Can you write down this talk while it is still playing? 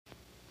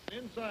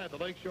Inside the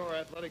Lakeshore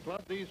Athletic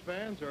Club, these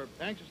fans are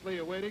anxiously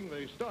awaiting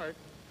the start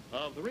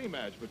of the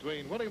rematch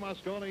between Willie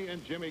Mosconi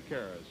and Jimmy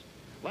Caras.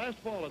 Last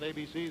fall in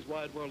ABC's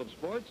Wide World of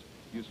Sports,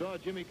 you saw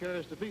Jimmy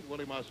Caras defeat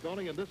Willie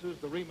Mosconi, and this is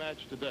the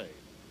rematch today.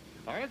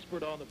 Our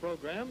expert on the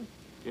program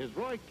is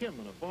Roy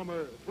Kimman, a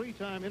former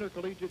three-time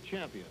intercollegiate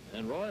champion.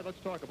 And Roy, let's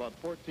talk about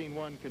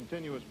 14-1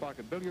 continuous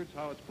pocket billiards,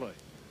 how it's played.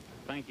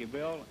 Thank you,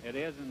 Bill. It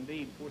is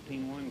indeed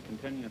 14-1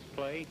 continuous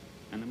play,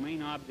 and the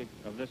main object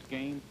of this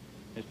game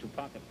is to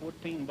pocket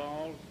 14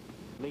 balls,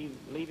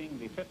 leaving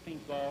the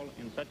 15th ball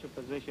in such a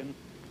position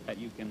that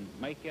you can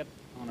make it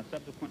on a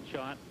subsequent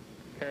shot,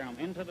 carry them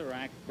into the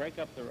rack, break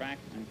up the rack,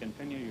 and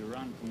continue your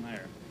run from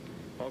there.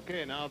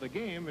 Okay, now the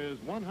game is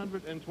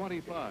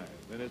 125,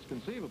 and it's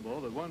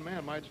conceivable that one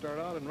man might start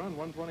out and run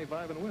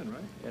 125 and win,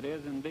 right? It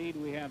is indeed.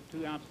 We have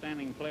two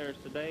outstanding players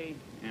today,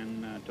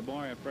 and to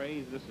borrow a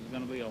phrase, this is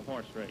going to be a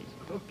horse race.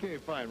 Okay,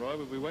 fine, Roy.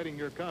 We'll be waiting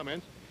your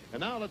comments. And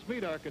now let's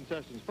meet our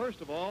contestants.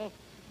 First of all,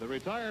 the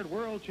retired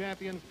world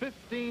champion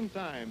 15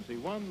 times. He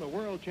won the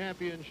world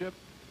championship,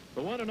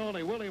 the one and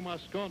only Willie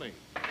Mosconi. Willie?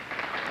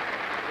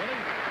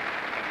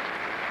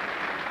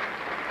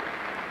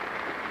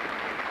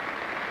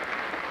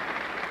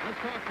 Let's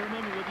talk for a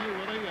moment with you,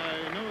 Willie.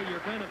 I know you're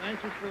kind of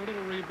anxious for a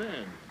little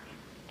revenge.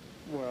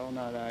 Well,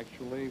 not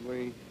actually.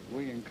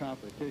 We in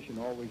competition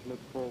always look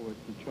forward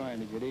to trying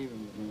to get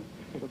even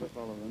with the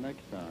fellow the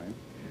next time.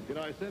 You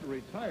know, I said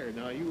retired.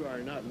 Now, you are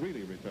not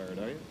really retired,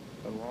 are you?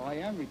 Well, I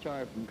am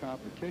retired from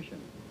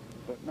competition,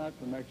 but not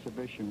from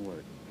exhibition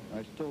work.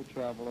 I still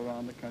travel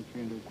around the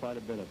country and do quite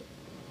a bit of it.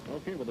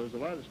 Okay, well, there's a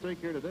lot at stake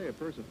here today. A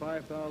purse of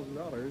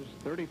 $5,000,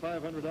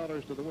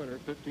 $3,500 to the winner,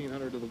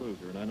 $1,500 to the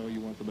loser, and I know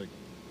you want the big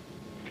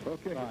one.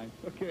 Okay, fine.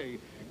 Okay,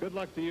 good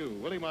luck to you,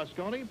 Willie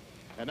Mosconi.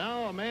 And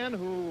now a man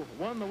who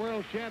won the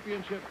world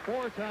championship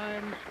 4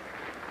 times,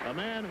 a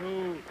man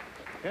who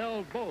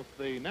held both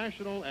the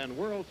national and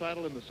world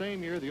title in the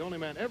same year, the only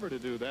man ever to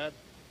do that,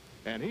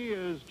 and he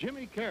is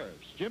Jimmy Caras.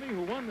 Jimmy,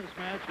 who won this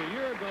match a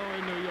year ago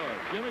in New York.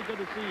 Jimmy, good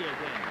to see you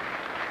again.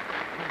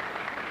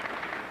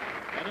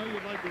 I know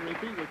you'd like to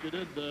repeat what you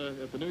did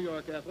at the New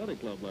York Athletic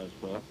Club last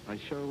fall. I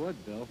sure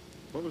would, Bill.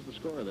 What was the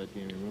score of that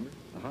game, you remember?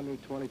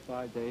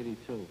 125 to 82.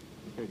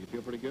 Okay, do you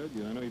feel pretty good?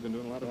 I know you've been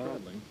doing a lot of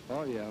traveling.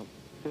 Oh, yeah.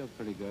 Feels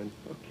pretty good.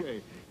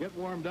 Okay, get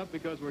warmed up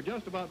because we're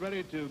just about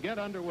ready to get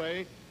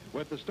underway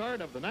with the start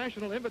of the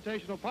National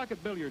Invitational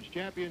Pocket Billiards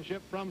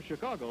Championship from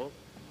Chicago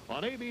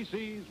on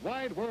ABC's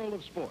Wide World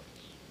of Sports.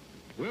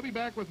 We'll be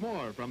back with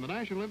more from the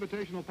National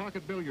Invitational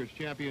Pocket Billiards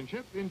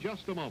Championship in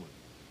just a moment.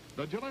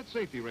 The Gillette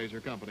Safety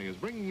Razor Company is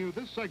bringing you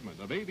this segment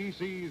of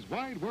ABC's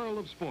Wide World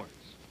of Sports.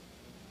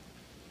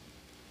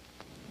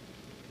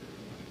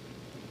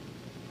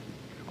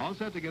 All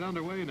set to get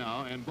underway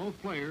now, and both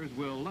players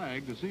will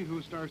lag to see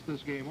who starts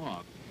this game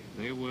off.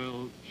 They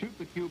will shoot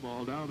the cue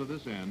ball down to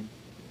this end,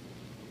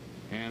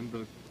 and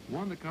the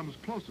one that comes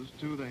closest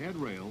to the head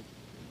rail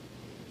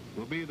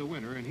will be the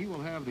winner, and he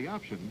will have the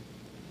option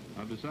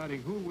of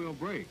deciding who will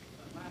break.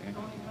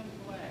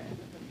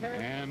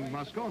 And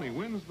Mosconi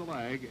wins the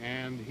lag,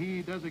 and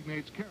he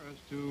designates Caras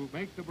to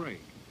make the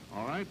break.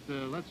 All right,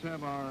 let's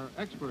have our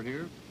expert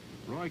here,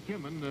 Roy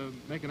Kimman,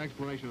 make an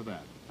explanation of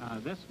that.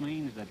 This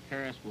means that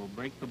Caras will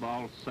break the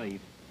ball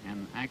safe,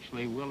 and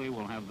actually Willie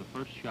will have the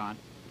first shot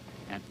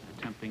at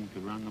attempting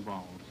to run the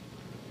balls.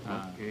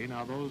 Okay,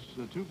 now those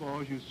 2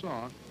 balls you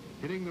saw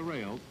hitting the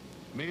rail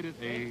made it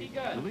a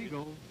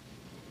legal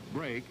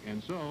break,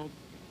 and so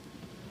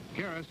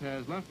Caras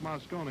has left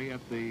Mosconi at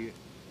the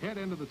head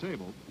end of the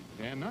table,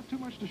 and not too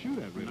much to shoot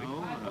at, really. No,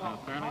 a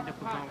fairly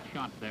difficult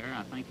shot there.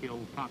 I think he'll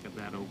pocket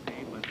that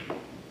okay, but,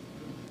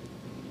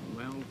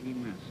 well, he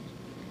missed.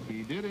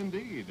 He did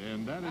indeed,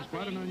 and that is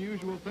quite an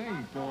unusual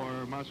thing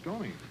for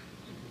Mosconi.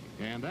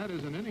 And that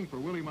is an inning for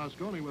Willie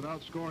Mosconi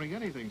without scoring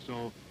anything.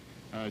 So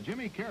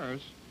Jimmy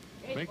Caras,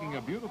 making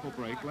a beautiful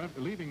break,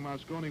 leaving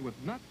Mosconi with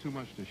not too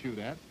much to shoot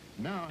at,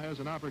 now has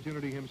an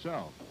opportunity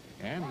himself,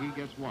 and he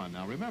gets one.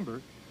 Now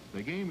remember,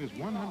 the game is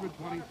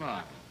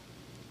 125.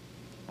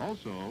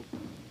 Also,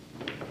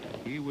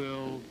 he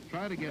will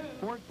try to get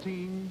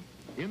 14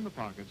 in the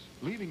pockets,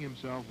 leaving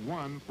himself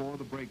 1 for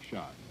the break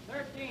shot.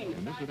 13.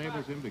 And this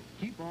enables him to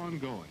keep on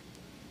going.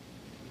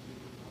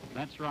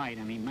 That's right,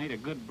 and he made a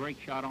good break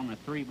shot on the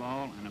 3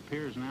 ball and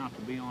appears now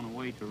to be on the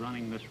way to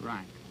running this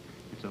rack.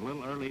 It's a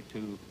little early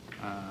to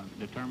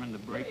determine the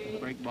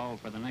break ball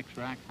for the next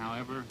rack.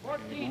 However, it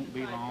won't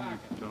be long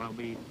until I'll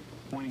be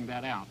pointing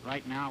that out.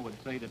 Right now, I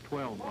would say the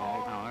 12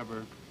 ball.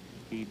 However,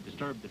 he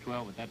disturbed the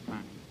 12 at that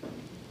time.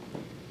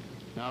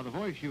 Now, the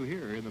voice you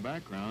hear in the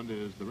background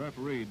is the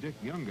referee,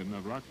 Dick Youngin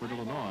of Rockford,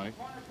 Illinois.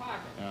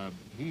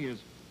 He is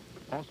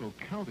also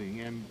counting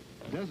and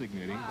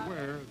designating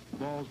where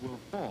balls will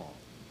fall.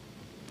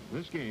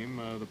 This game,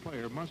 the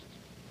player must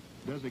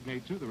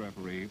designate to the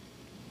referee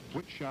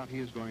which shot he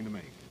is going to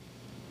make.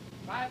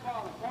 5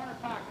 ball in corner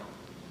pocket.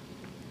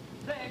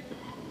 6.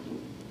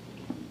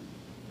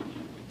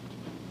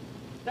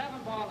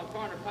 7 ball in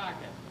corner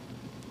pocket.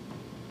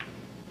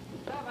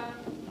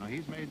 7. Now,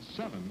 he's made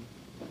 7.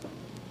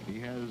 He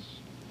has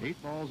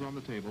 8 balls on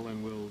the table,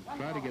 and will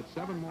try to get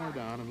 7 more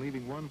down and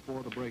leaving 1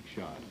 for the break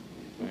shot.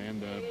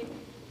 And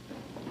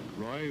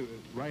Roy,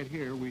 right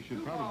here, we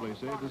should probably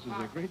say this is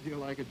a great deal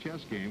like a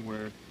chess game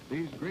where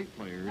these great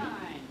players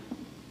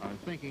are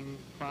thinking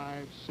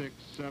 5, 6,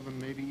 7,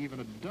 maybe even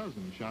a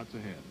dozen shots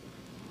ahead.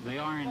 They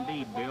are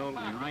indeed, Bill,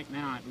 and right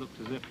now it looks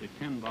as if the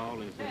 10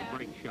 ball is his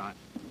break shot.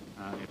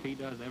 If he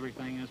does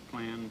everything as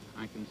planned,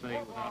 I can say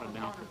without a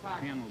doubt that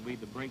the 10 will be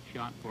the break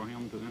shot for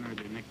him to enter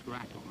the next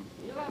rack on.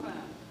 11.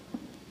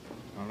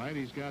 All right,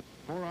 he's got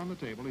 4 on the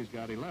table. He's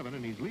got 11,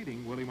 and he's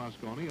leading Willie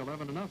Mosconi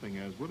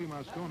 11-0, as Willie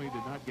Mosconi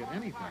did not get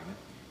anything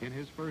in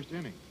his first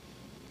inning.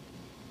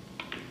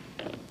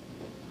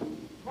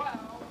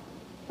 12.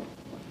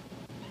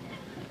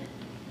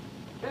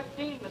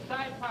 15, the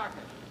side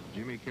pocket.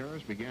 Jimmy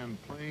Caras began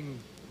playing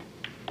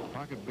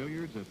pocket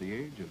billiards at the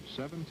age of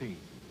 17.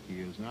 He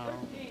is now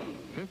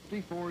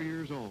 54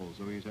 years old,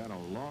 so he's had a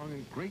long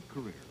and great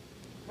career.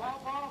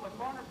 12 ball, the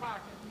corner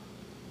pocket.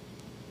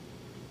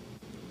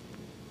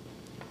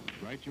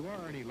 Right you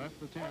are, and he left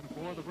the 10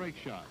 for the break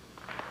shot.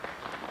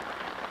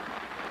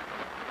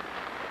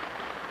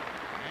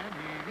 And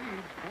he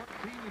leads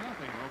 14-0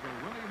 over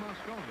Willie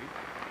Mosconi,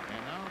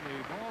 and now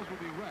the balls will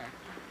be racked.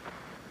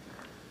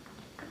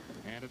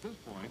 And at this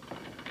point,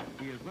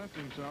 he has left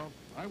himself,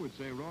 I would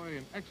say, Roy,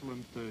 in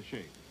excellent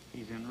shape.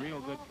 He's in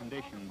real good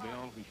condition,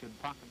 Bill. He should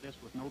pocket this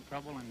with no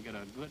trouble and get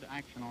a good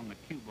action on the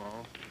cue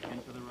ball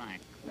into the rack.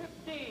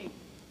 15.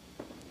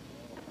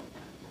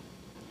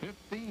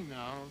 15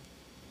 now,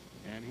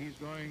 and he's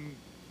going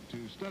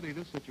to study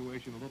this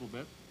situation a little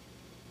bit.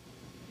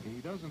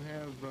 He doesn't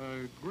have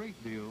a great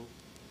deal.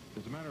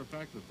 As a matter of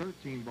fact, the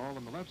 13 ball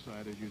on the left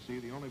side, as you see,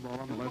 the only ball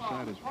on the left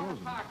side is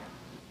frozen.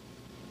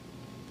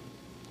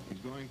 He's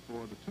going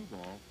for the 2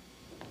 ball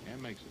and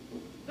makes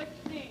it.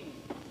 16.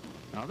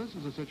 Now, this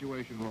is a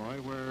situation, Roy,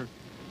 where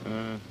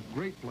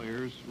great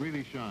players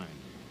really shine.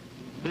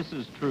 This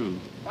is true.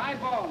 5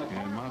 ball, the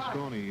And corner pocket.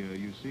 Mosconi,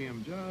 you see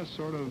him just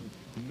sort of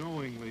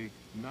knowingly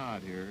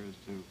nod here as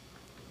to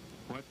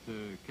what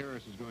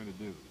Caras is going to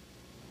do.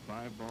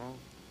 5 ball,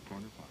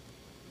 corner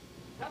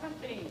pocket.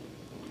 17.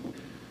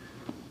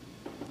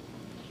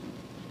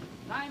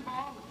 9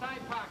 ball, the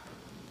side pocket.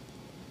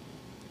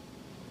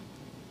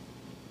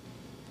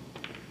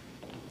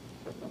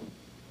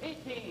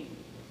 18.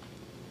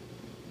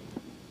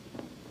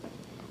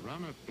 A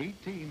run of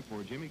 18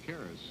 for Jimmy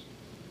Caras.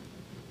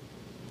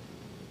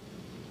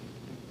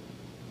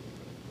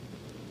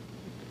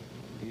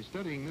 He's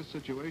studying this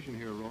situation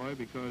here, Roy,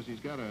 because he's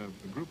got a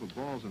group of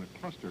balls in a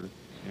cluster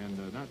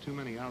and not too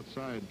many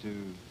outside to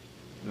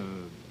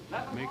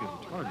make as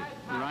a target.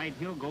 Right,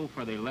 he'll go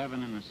for the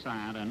 11 in the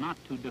side, a not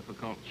too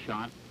difficult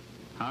shot.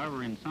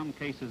 However, in some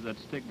cases, that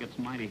stick gets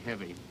mighty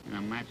heavy in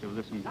a match of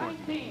this importance.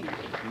 19.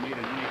 He made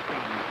a nice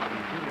shot.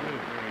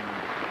 Very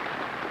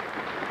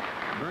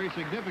nice. Very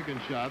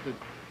significant shot that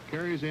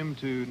carries him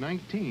to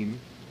 19.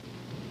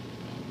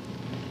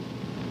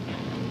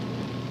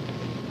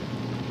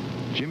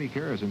 Jimmy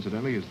Caras,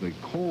 incidentally, is the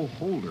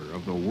co-holder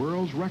of the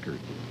world's record.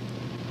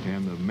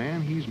 And the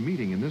man he's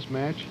meeting in this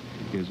match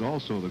is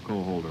also the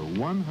co-holder,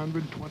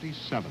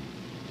 127.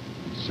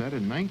 Set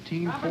in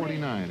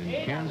 1949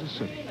 in Kansas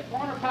City. The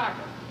corner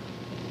pocket.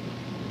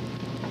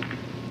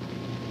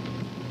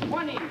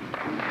 20. 20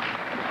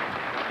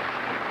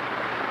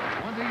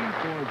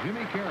 for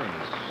Jimmy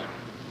Caras.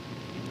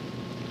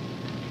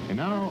 And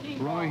now,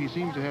 Roy, he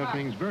seems to have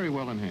things very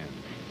well in hand.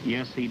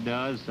 Yes, he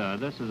does.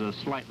 This is a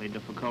slightly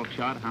difficult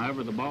shot.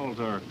 However, the balls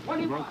are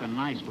broken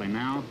nicely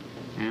now,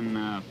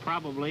 and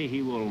probably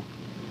he will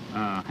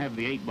have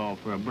the 8 ball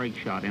for a break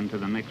shot into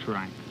the next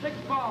rack. 6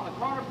 ball, the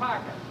corner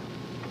pocket.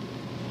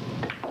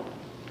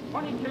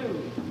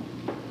 22.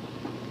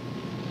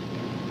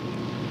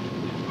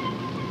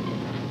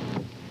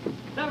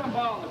 7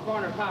 ball, the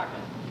corner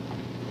pocket.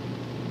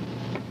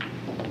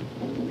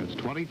 That's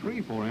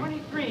 23 for him.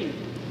 23.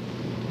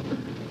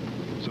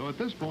 So at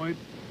this point,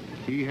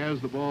 he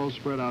has the balls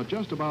spread out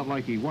just about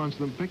like he wants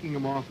them, picking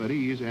them off at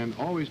ease and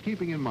always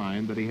keeping in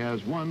mind that he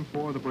has 1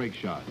 for the break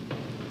shot.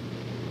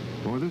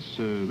 Boy,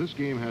 this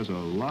game has a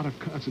lot of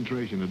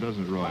concentration,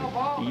 doesn't it, Roy?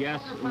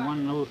 Yes,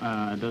 one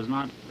does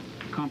not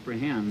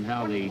comprehend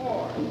how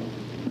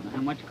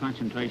much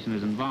concentration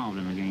is involved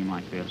in a game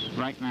like this.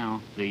 Right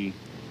now, the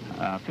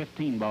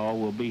 15 ball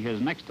will be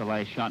his next to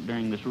last shot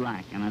during this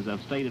rack, and as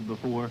I've stated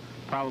before,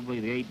 probably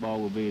the 8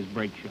 ball will be his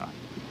break shot.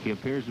 He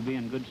appears to be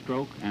in good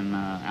stroke and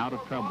out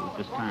of trouble at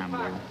this time,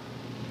 Bill.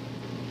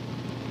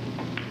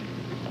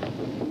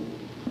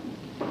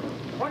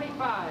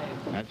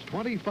 25. That's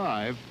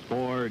 25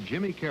 for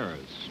Jimmy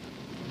Caras.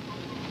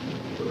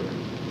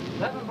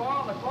 7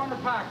 ball, the corner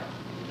pocket.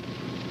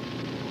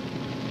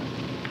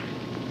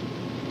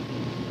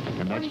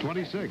 And that's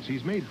 26.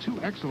 He's made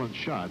 2 excellent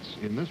shots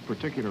in this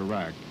particular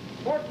rack.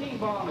 14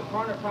 ball, the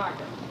corner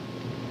pocket.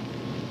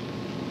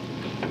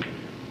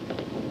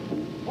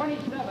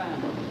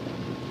 27.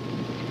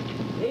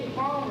 8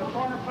 ball, the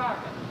corner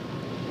pocket.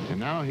 And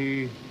now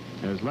he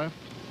has left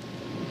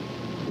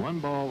 1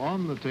 ball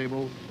on the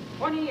table.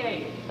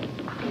 28.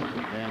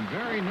 And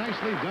very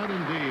nicely done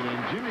indeed.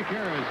 And Jimmy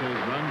Caras has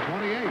run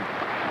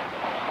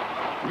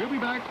 28. We'll be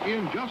back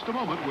in just a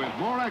moment with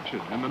more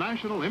action in the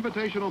National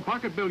Invitational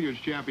Pocket Billiards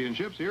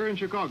Championships here in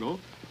Chicago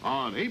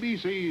on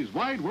ABC's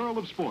Wide World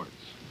of Sports.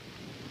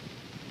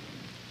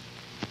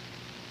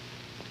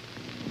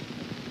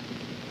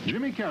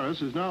 Jimmy Caras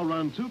has now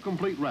run 2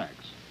 complete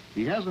racks.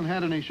 He hasn't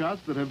had any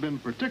shots that have been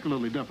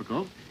particularly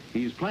difficult.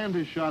 He's planned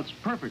his shots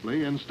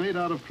perfectly and stayed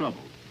out of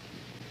trouble.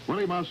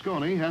 Willie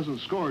Mosconi hasn't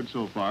scored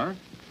so far,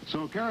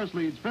 so Caras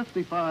leads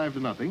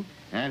 55-0,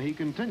 and he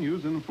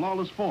continues in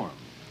flawless form.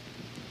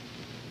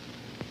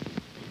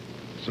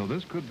 So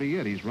this could be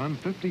it. He's run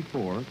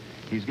 54.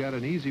 He's got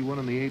an easy one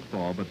in the 8th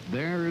ball, but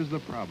there is the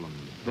problem.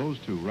 Those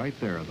two right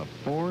there, the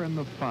 4 and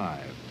the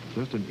 5,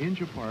 just an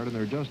inch apart, and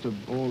they're just an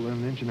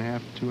inch and a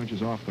half, 2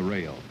 inches off the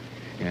rail.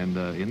 And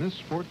in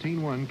this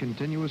 14-1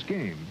 continuous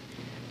game,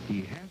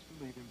 he has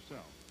to leave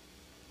himself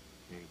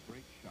a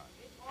break shot.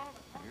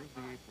 Here's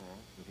the 8th ball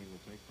that he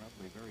will take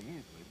probably very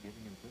easily,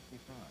 giving him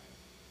 55.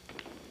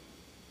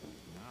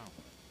 Now,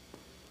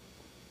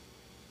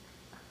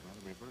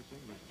 the reverse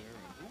English there,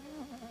 and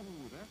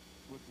ooh, that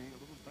would be a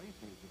little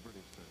dicey, as the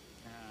British say.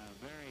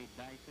 Very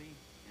dicey,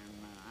 and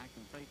I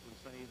can safely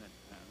say that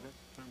this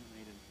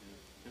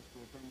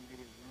will terminate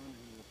his run,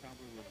 and he will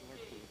probably resort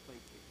to a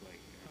safety play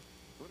here.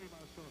 Willie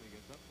Mosconi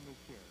gets up from his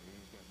chair.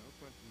 He's got no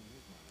question in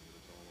his mind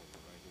that it's all over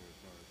right here as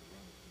far as the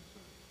run is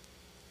concerned.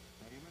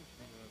 Now, you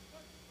mentioned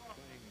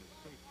playing as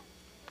safety.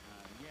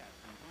 Yes,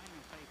 and playing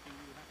as safety,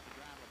 you have to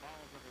drive a ball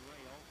to the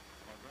rail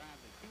or drive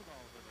the cue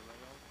ball to the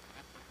rail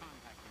after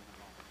contacting the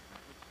ball.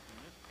 Which, in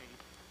this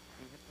case,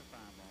 he hit the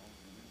 5 ball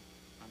and then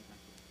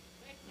contacted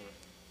the rail.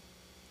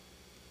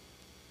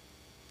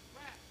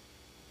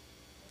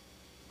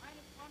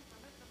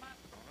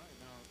 All right,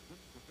 now, this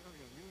is a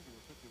very unusual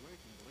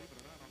situation, believe it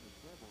or not.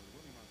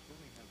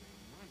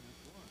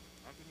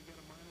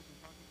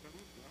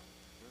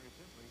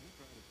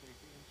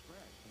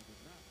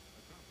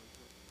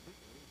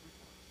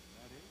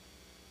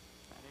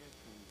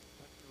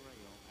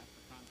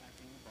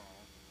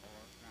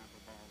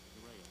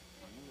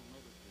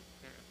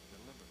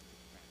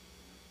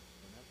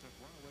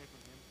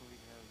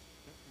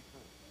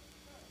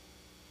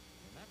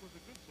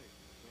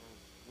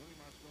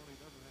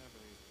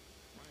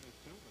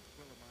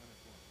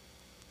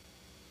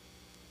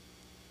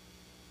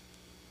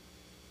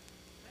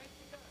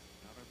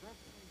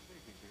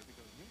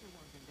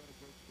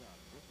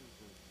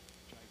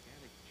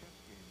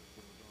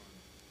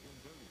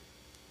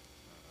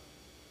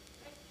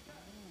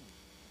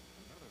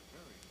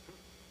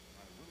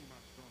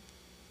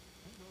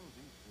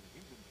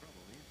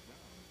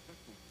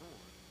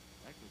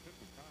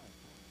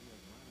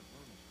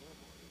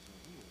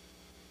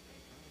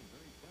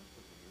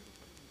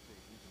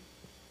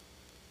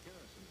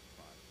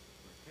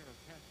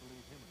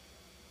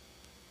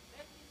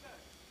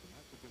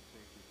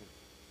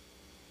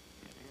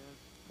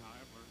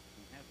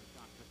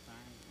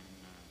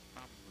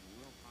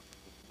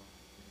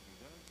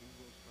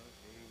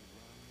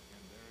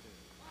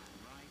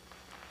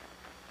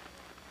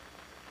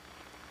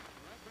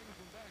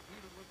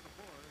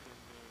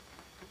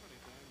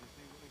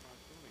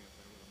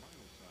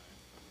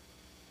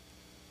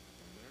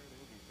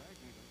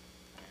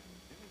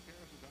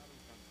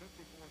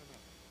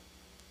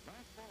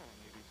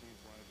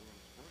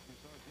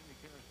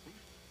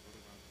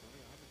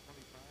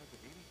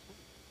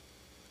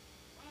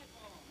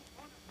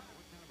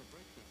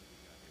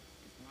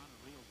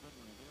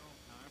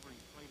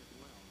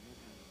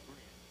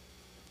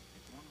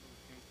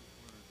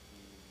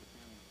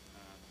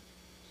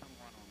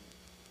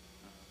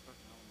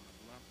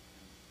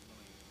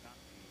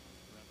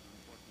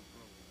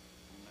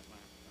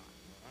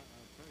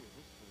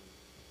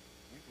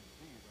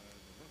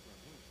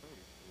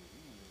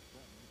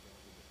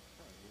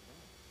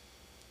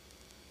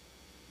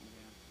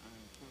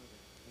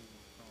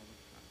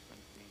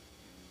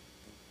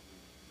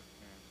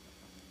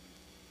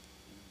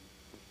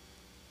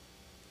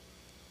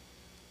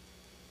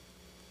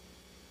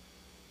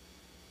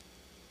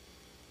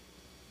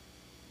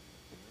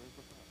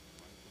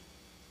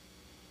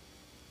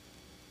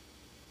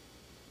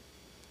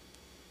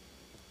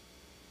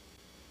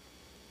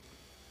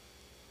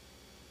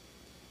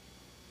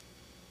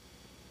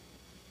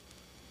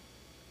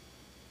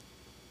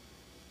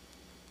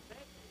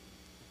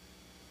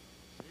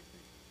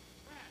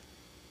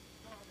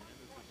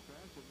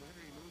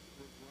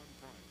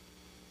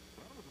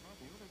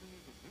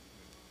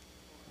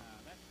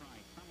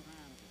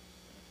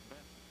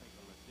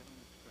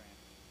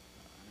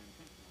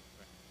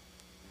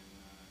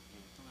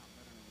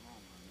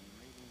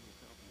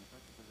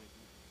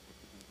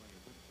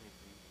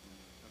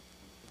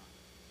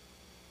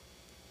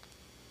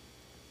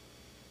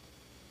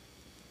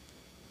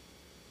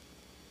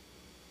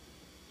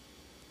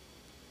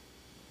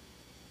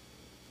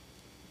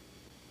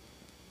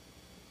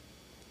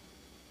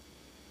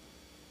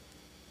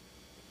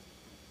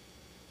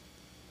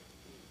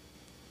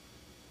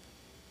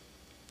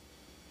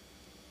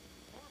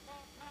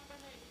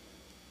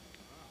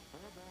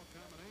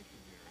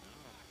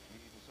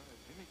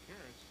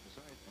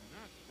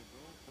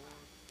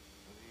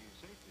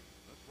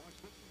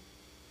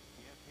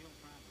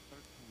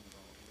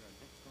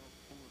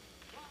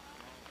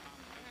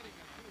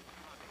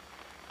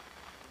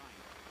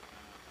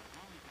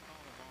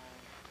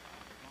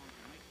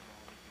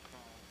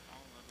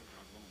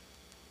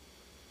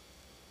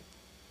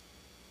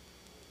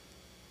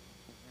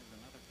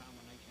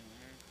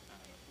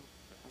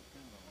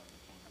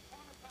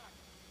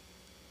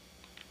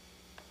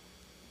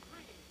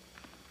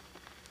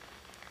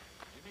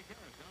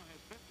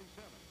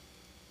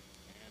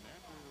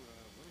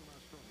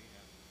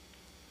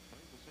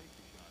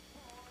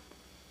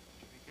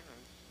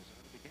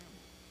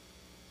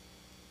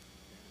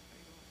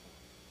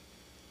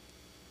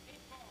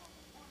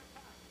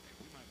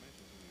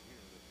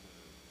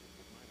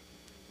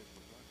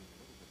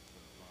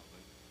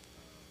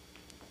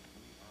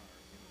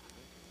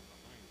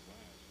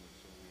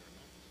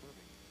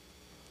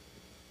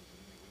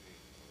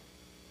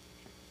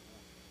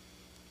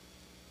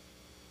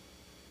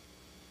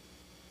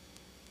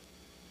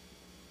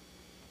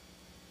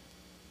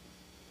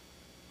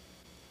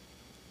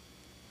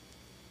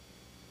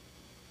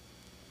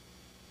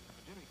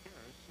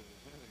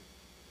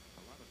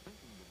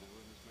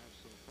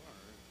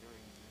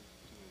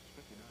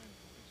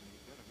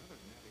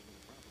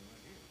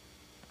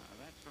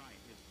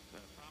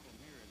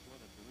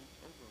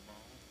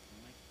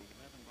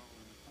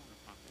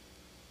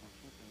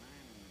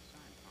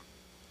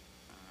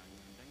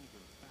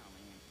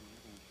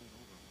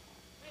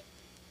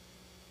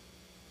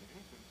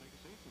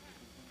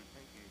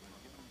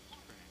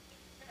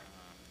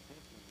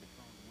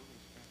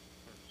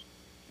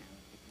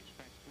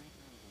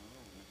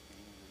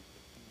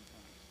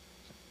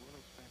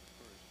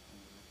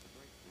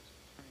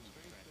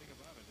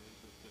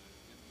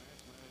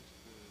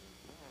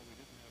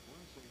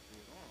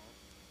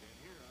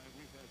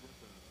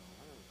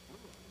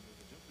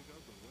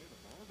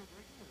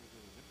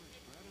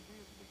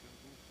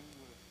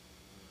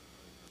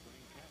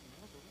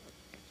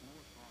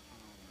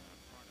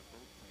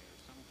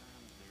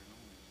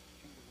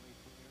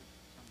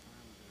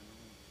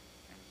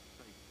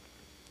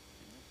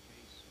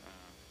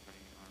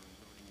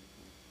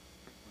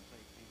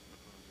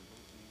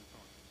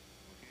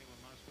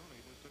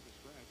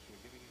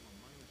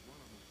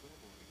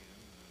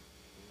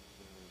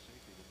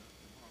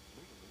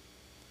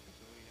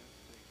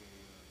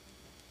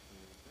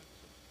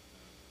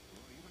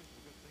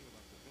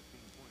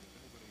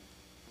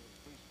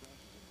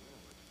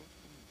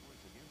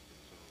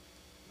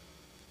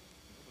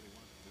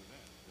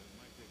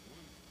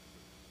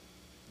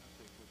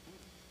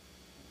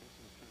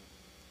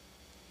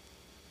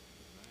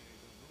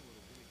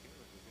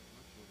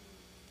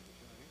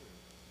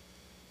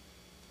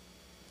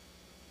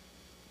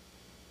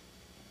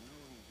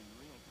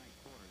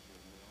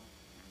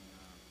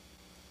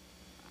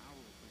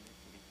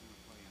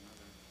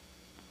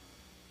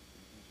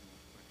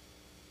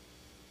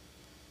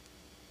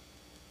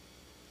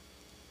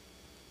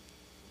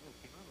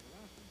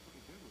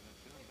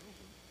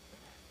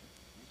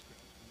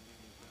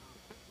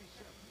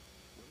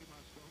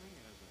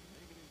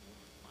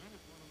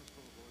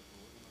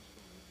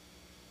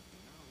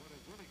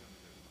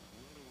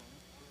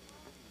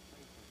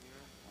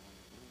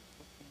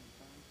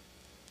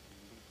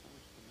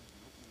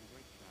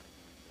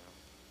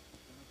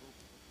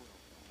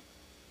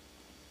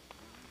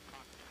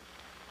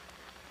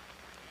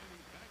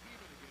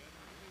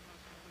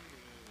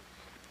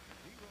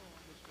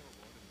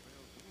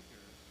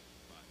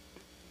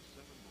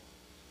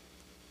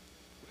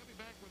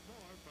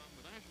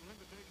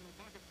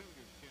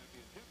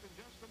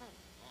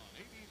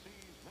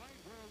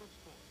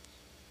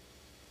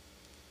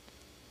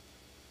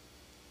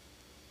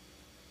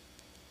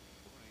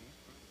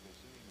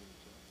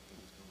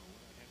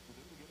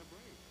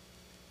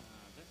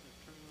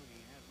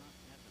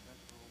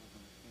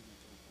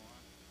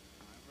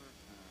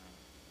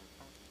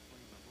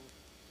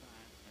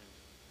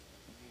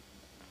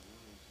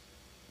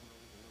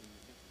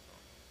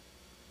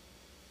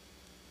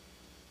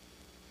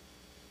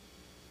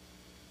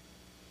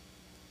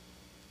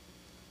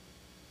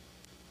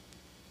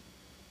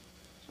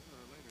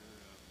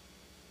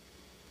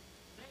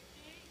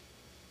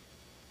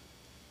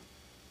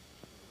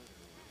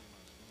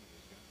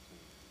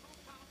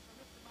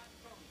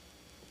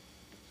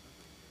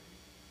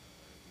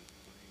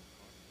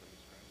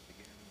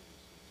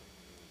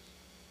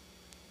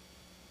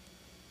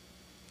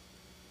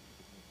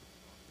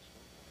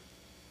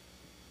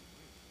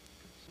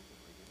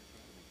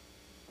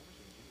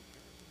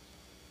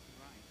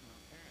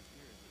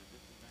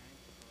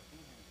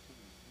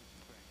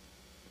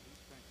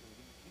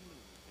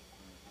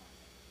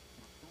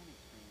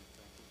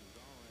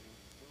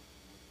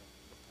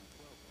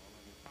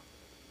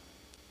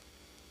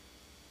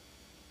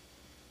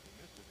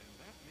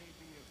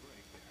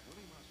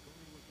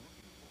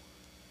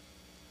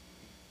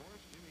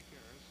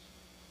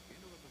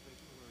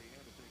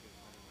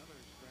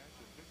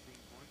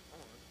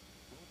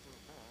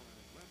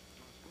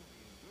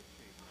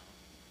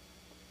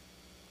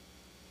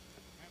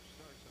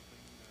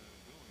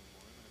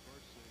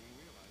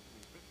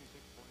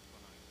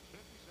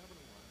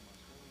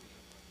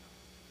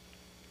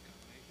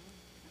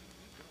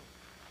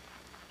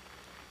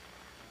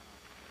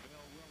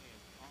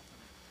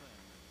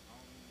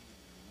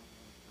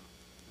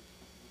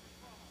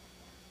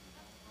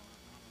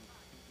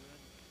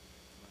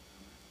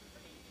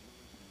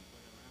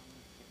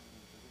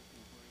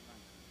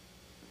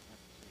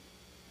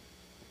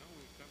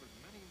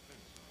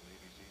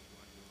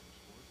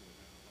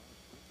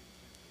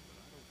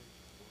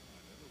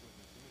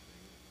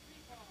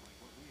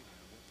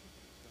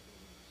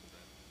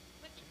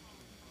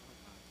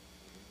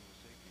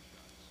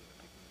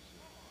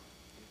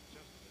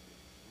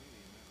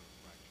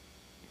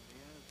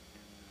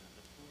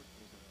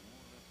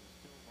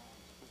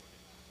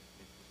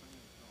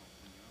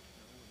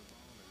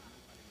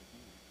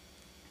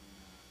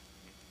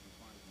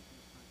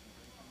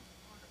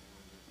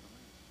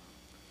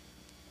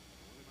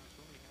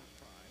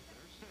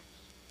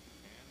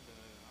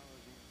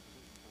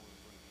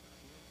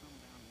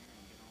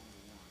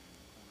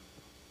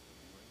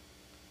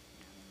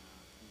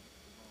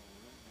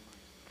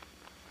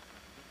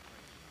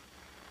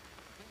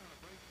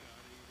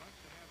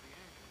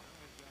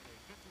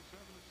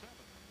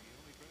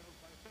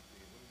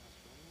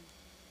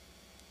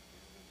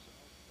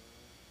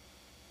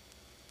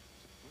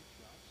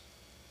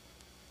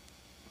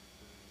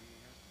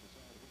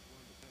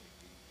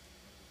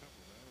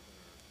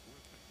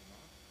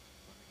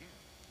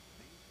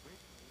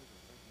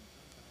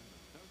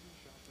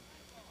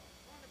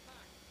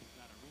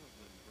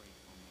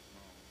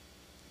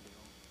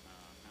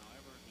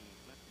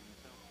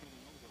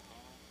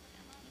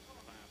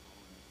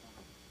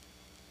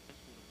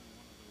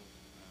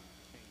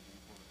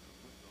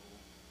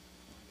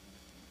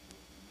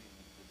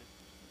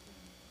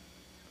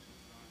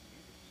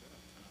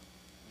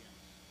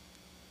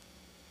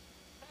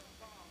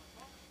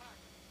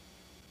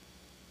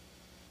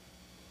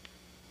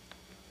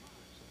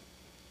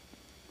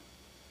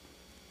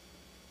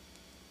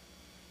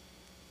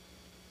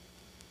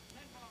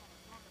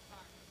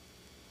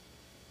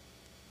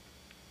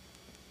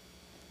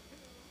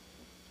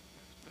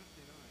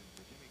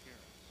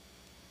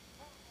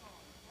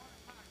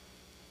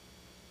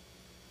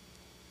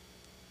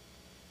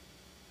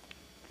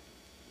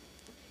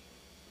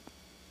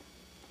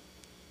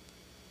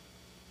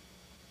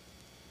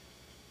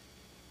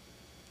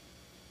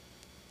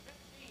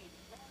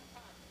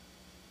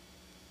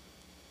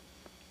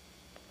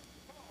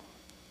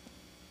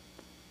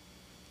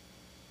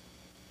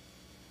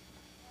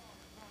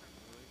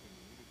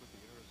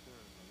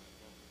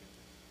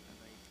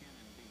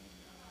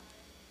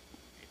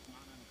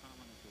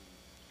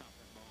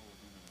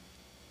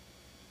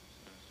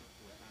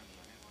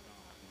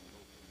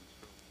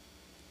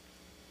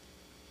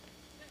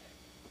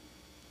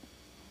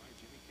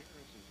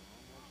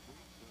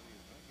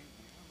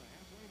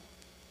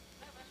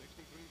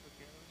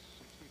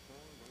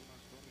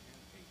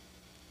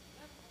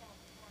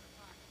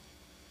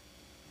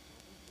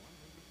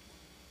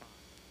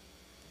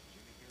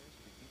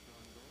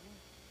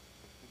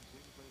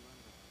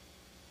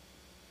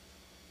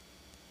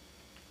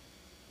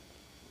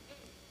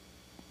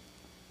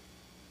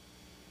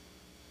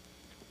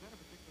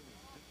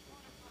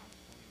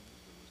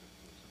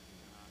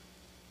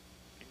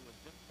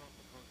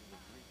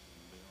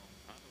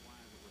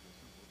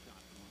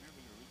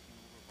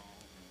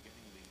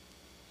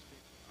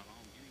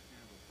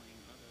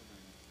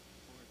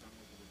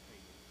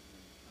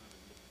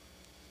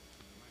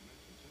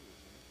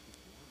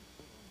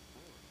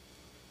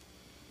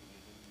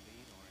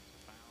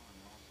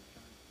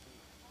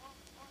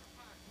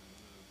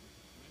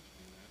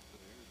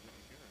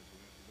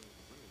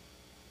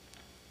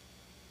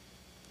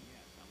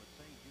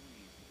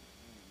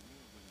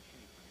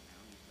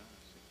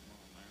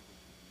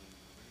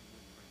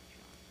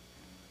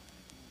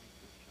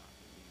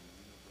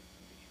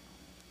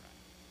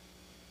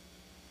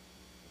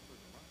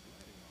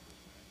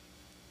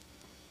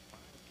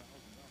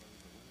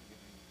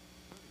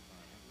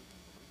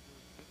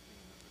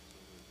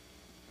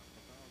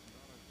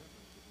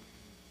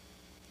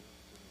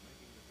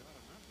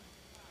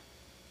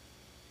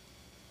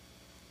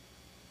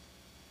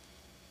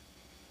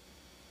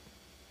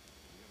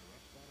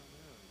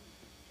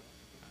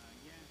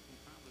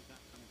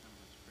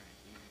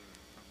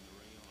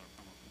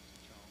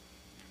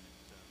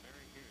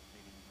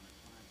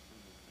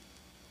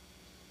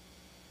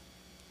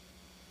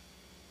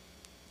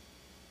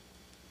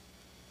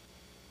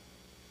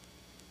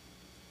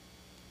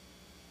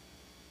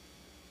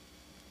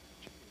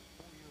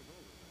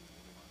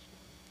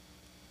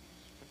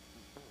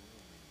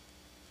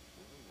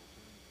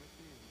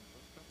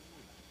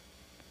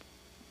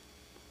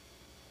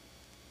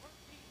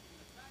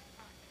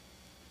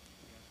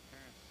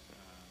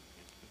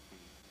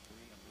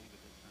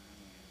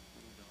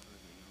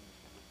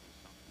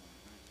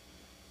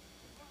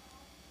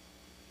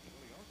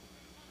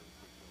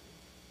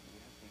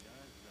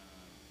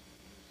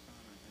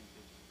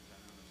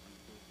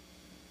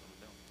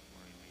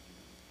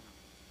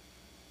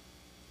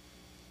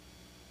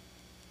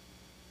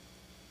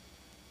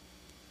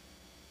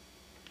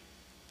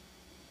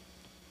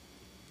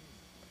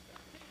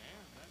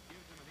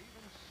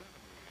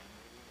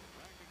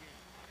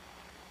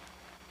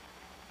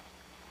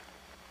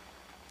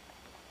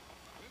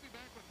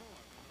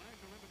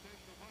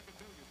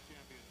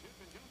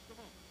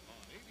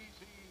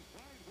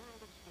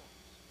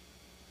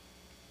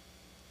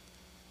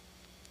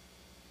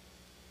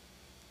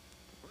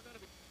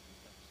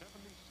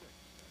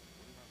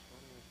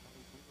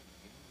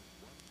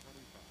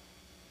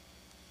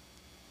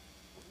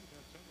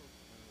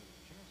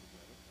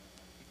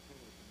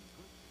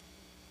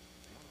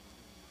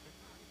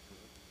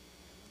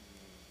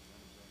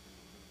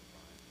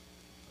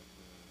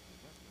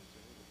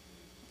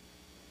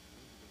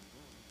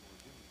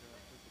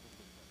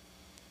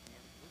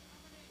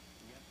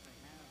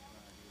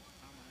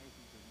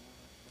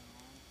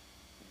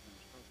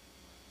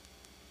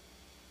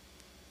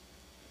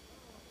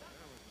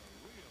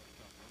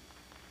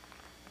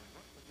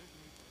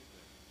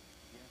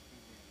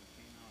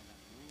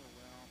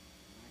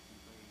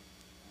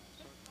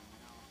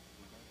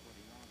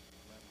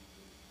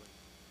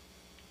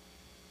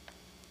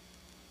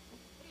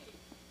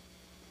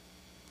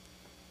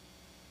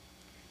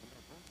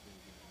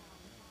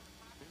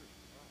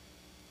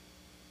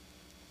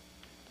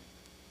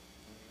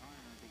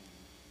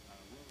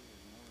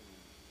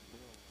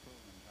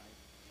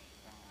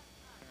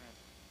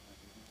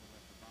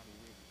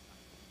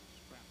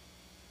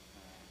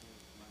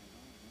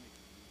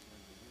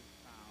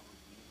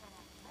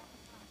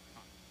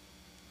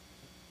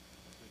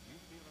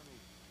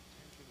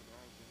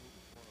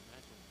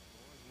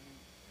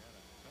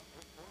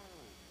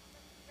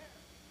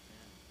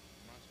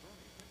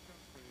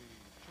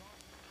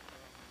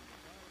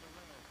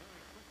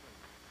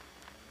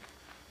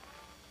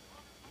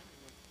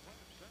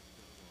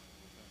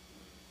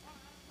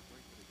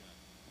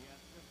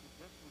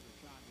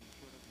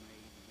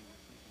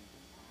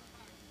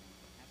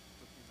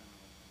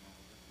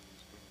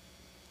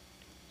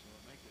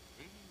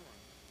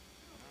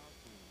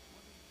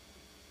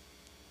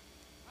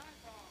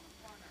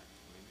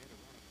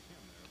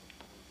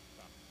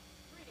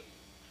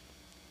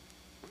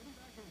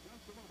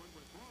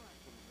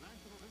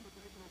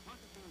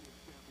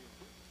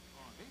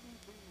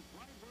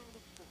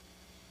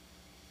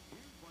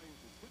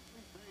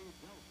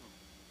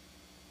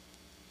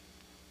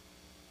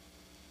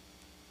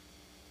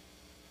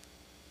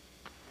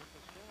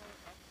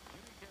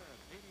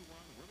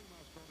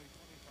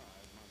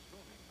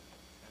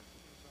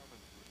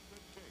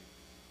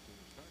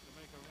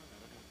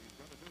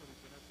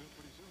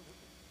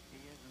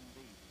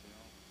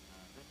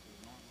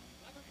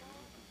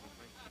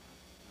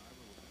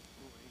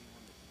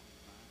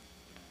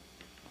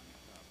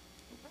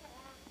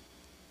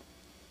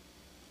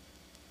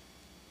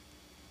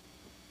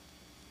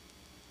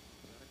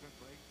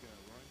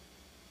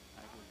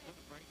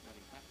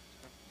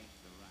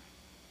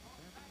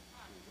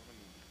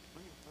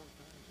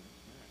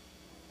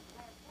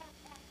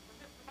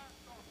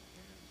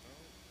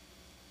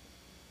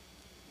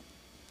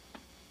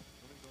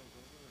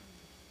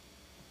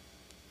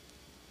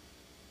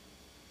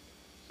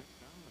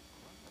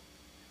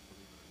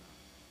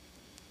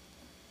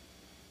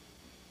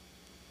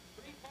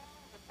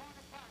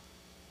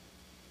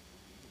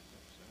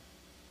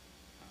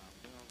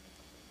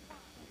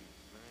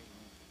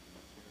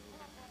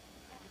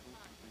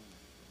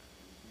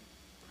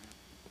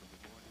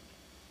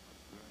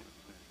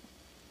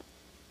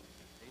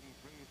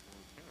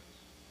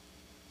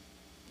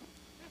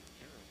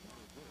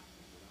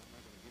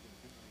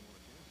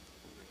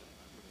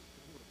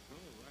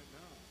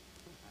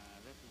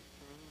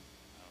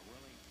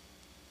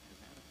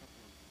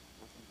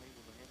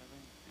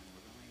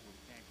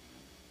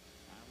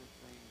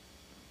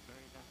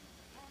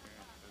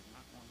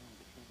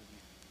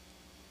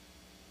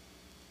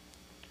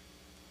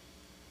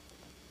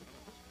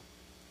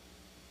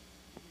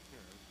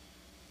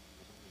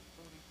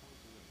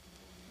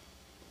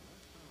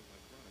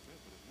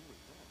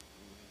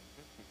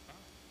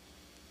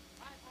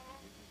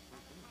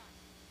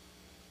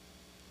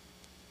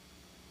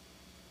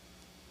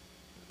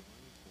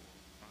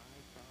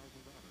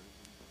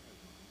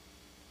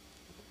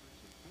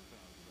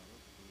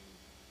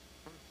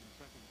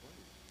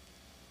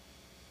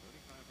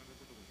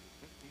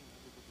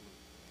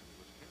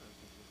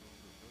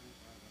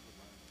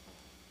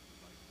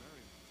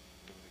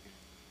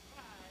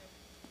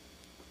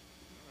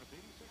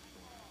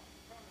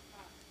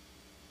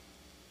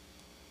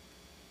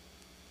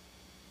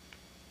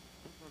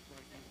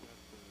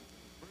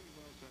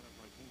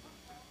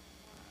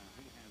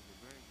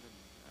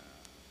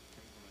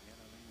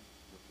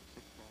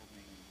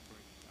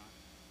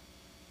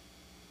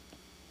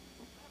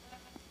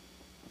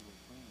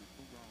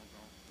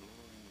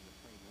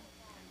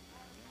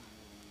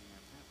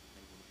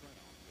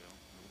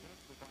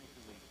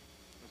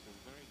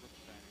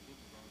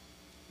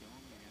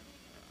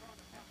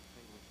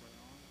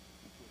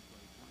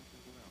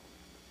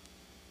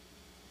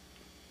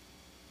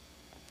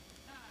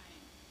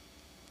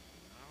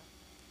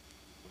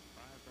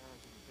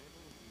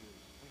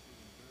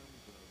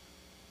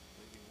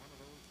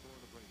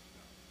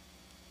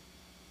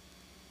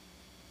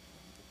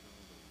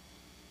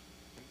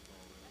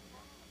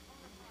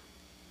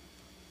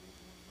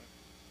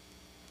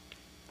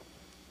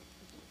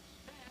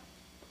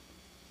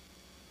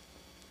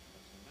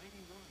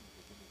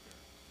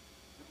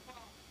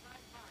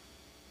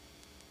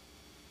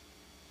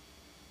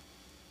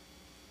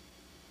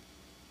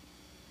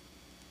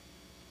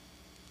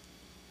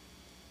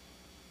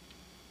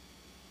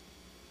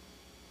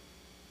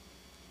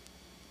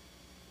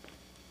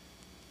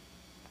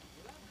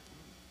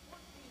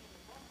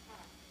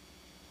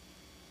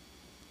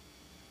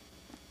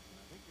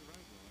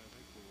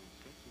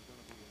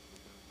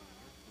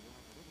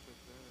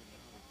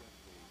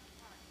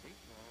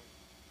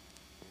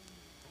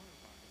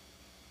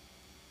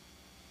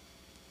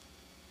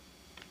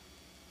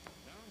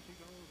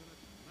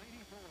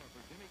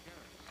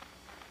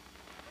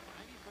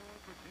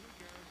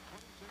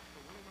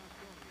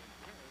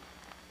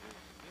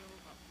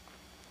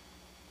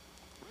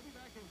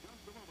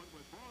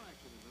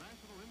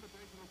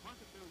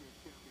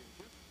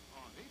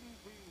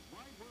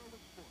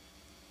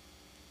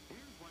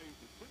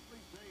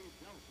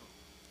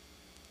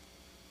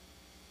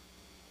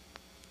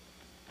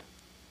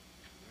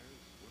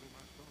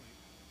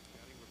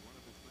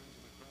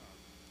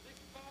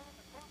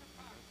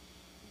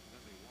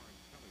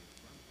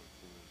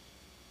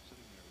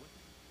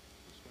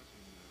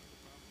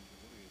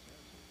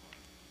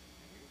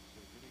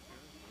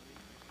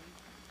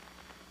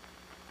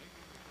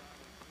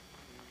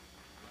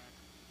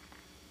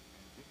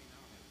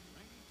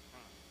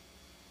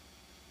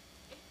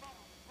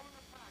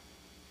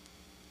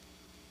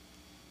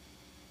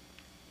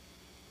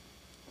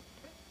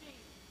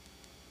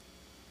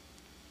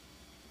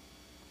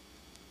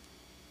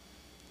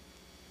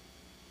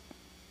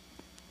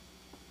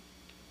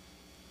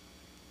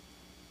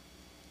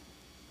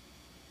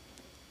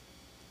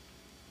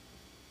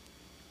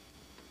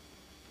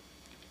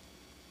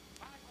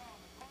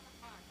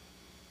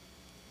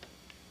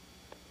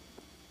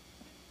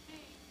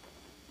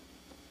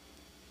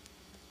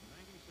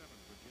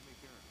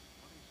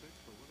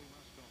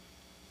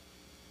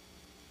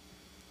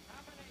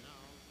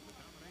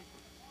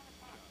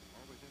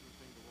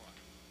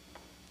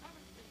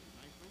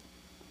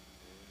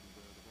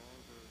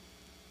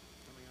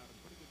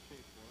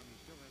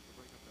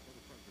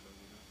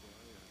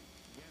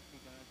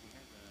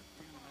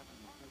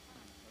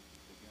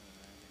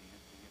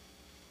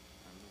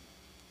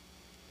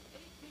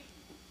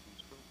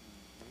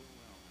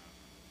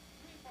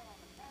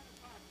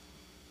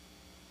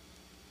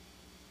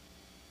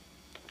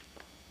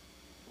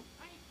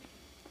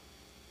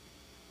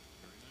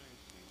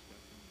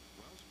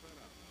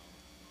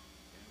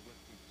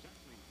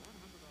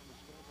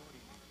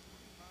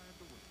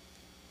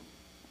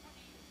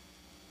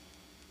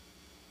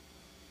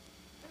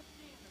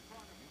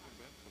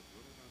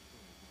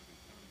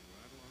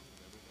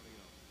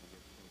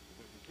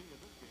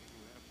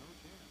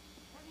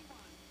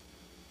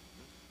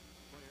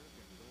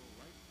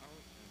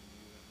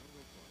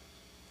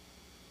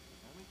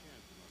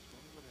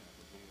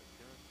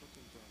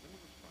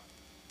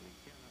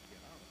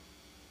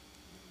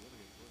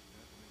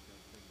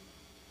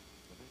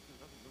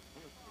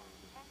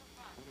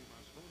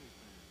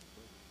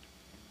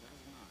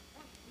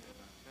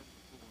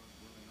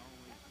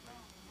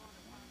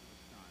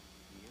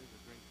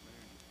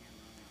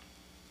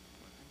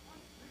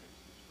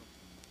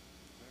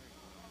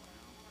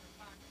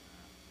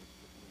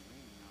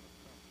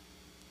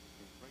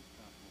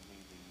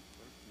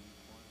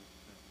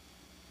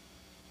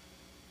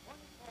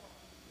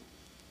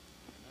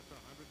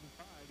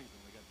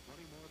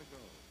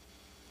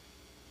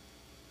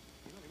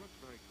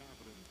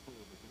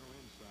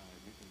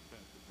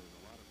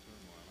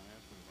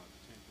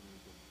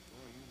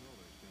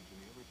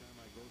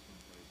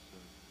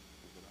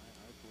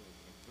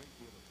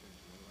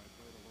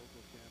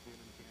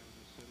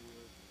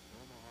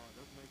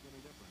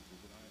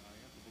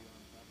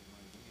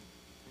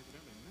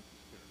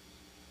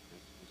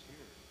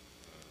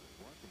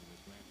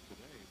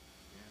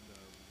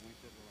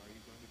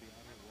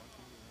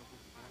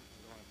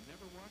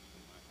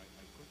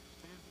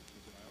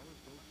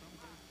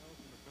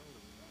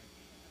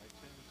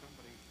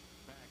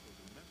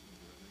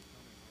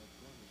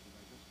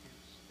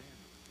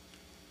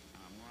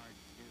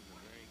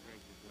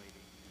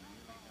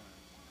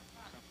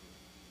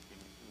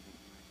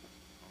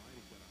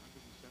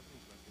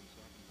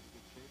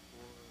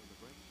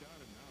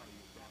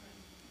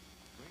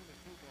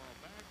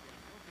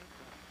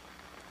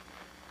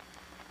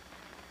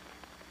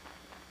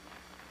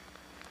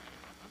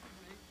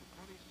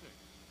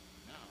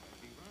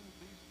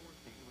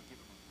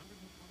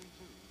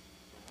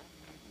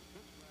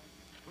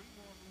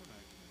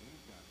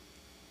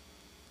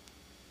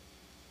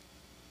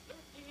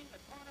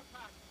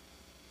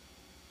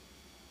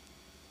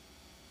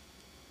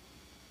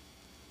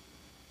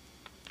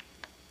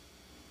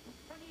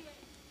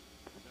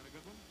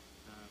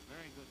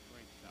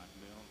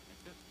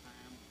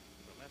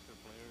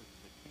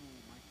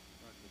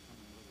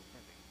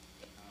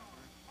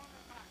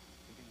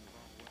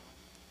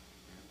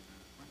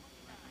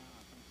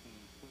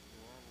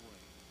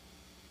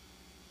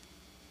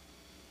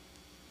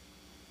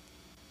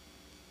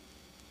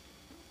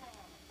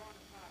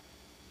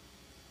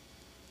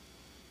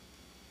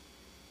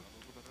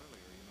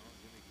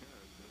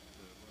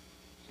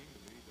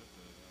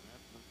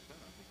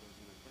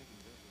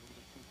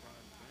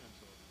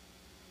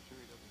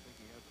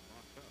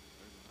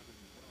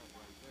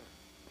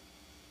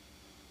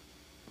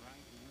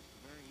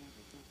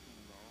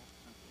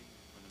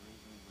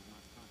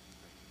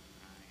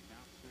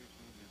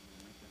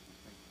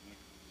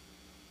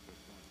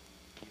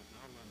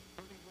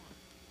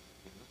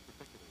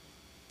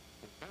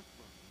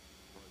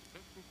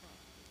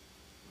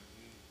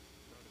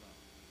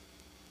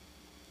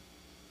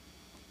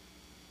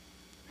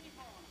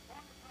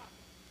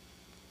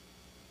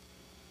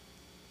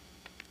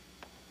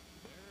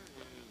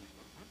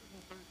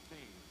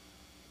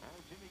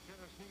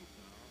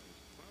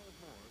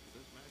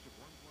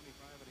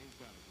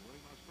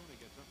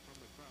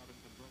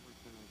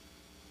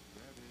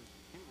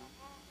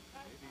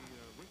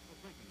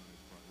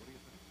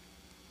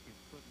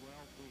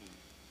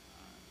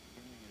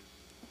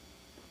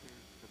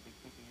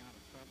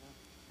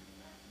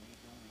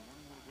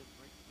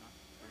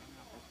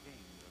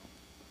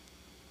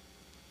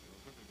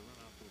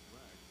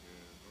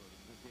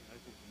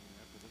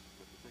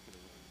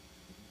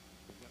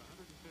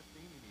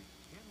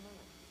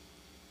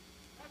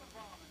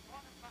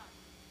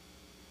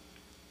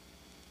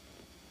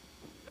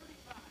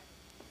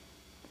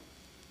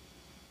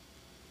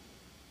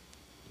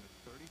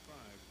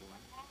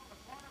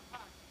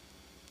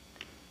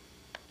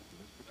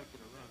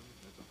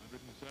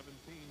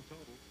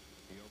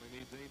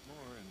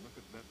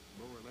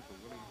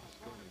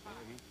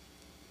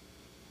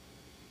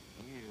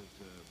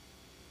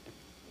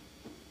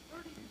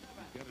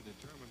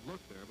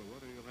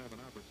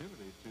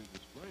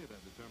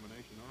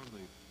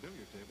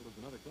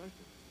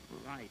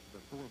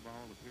 the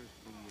ball appears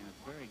to be a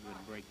very good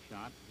break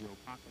shot. He'll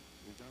pocket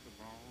his other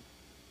balls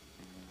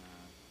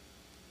and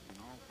in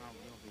all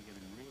probability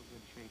get in real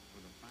good shape for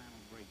the final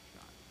break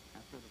shot.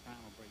 After the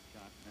final break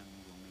shot, then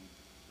we'll need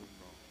 3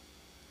 balls.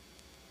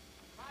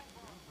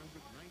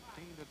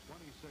 119 to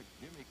 26.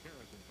 Jimmy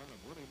Caras in front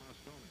of Willie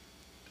Mosconi.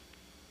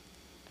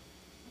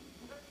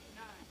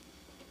 39.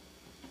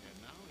 And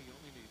now he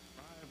only needs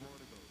 5 more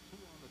to go. 2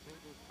 on the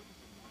table, 3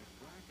 from the next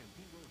rack, and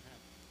he will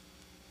have it.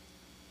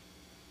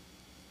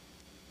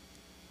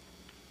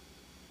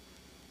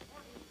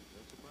 Does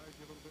that surprise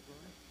you a little bit,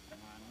 Roy?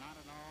 Not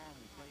at all.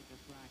 He played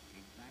this rack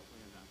exactly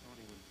as I thought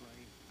he would play.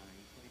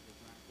 He played this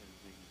rack as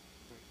the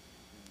great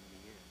champion of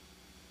the year.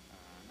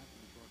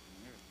 Nothing short of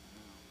miracle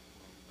now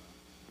will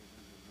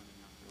prevent his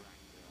running out the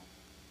rack, Bill.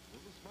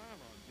 There's a smile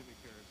on Jimmy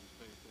Caras'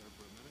 face there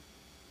for a minute.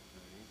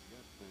 He's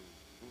got to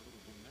do a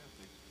little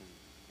gymnastics to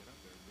get up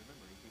there.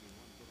 Remember, he's keeping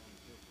 1 foot on the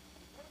table.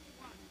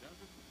 And he does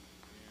it,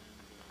 and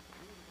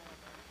threw the ball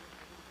back just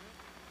a little bit.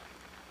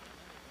 And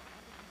that is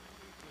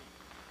 122.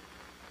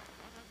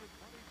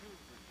 122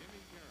 for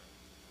Jimmy Caras.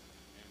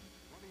 And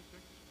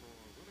 26 for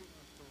Willie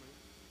Mosconi.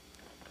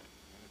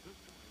 And at this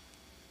point,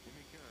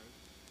 Jimmy Caras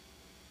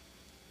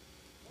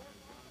has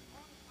done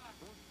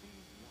 14-1.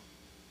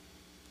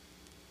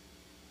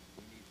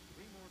 He needs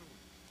 3 more to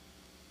win.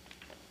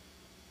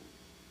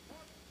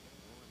 Oh,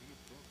 and he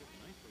broke it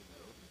nicely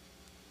there.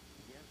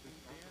 Yes, he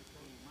did.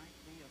 He might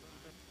be a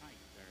little bit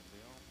tight there,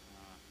 Bill.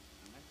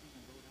 Unless he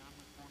can go down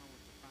the corner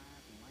with the 5,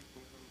 he might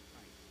be a little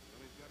tight.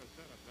 Well, he's got a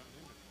setup down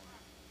in the corner.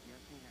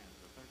 Yes, he has.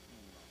 The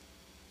 13 ball.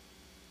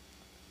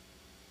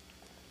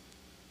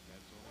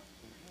 That's all.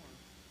 2 more.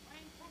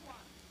 Playing for 1.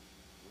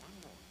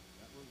 1 more.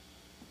 That was...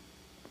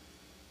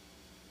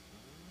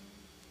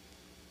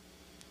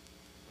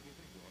 what do you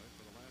think, Roy?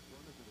 For the last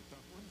one, is it a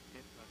tough one?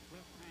 It's a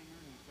cliffhanger.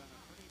 He's got a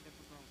pretty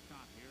difficult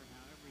shot here.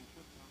 However, he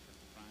should pocket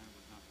the 5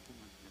 with not too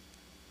much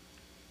distance.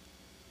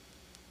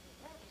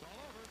 It's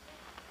all over.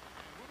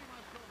 And Willie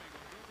Mosconi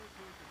goes over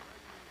to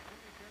congratulate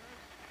Jimmy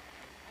Caras.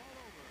 It's all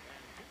over.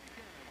 And Jimmy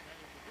Caras has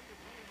defeated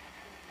Willie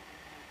Mosconi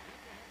in his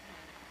head-to-head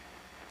match.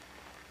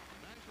 The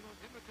National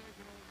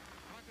Invitational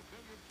Pocket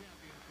Billiard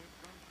Championship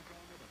from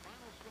Chicago. The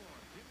final score,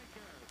 Jimmy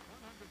Caras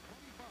 125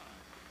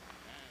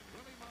 and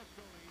Willie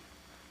Mosconi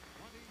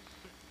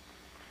 26.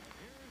 And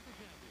here's the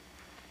champion.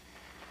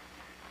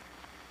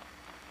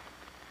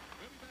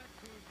 We'll be back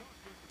to talk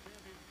with the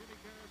champion Jimmy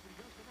Caras in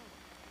just a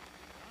moment.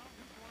 Now,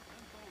 Newport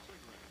Menthol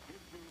Cigarettes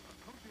gives you a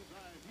coach's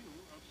eye view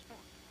of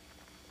sport.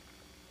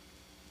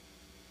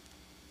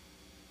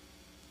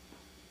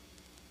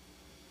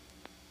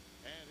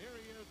 And here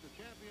he is, the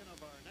champion of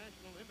our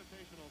National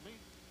Invitational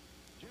Meet,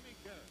 Jimmy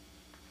Caras.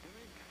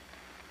 Jimmy,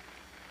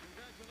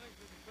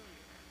 congratulations to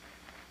you.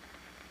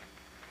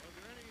 Was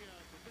there any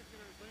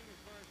particular thing as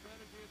far as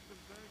strategy is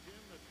concerned,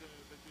 Jim, that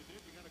you did?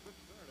 You got a good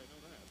start, I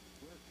know that.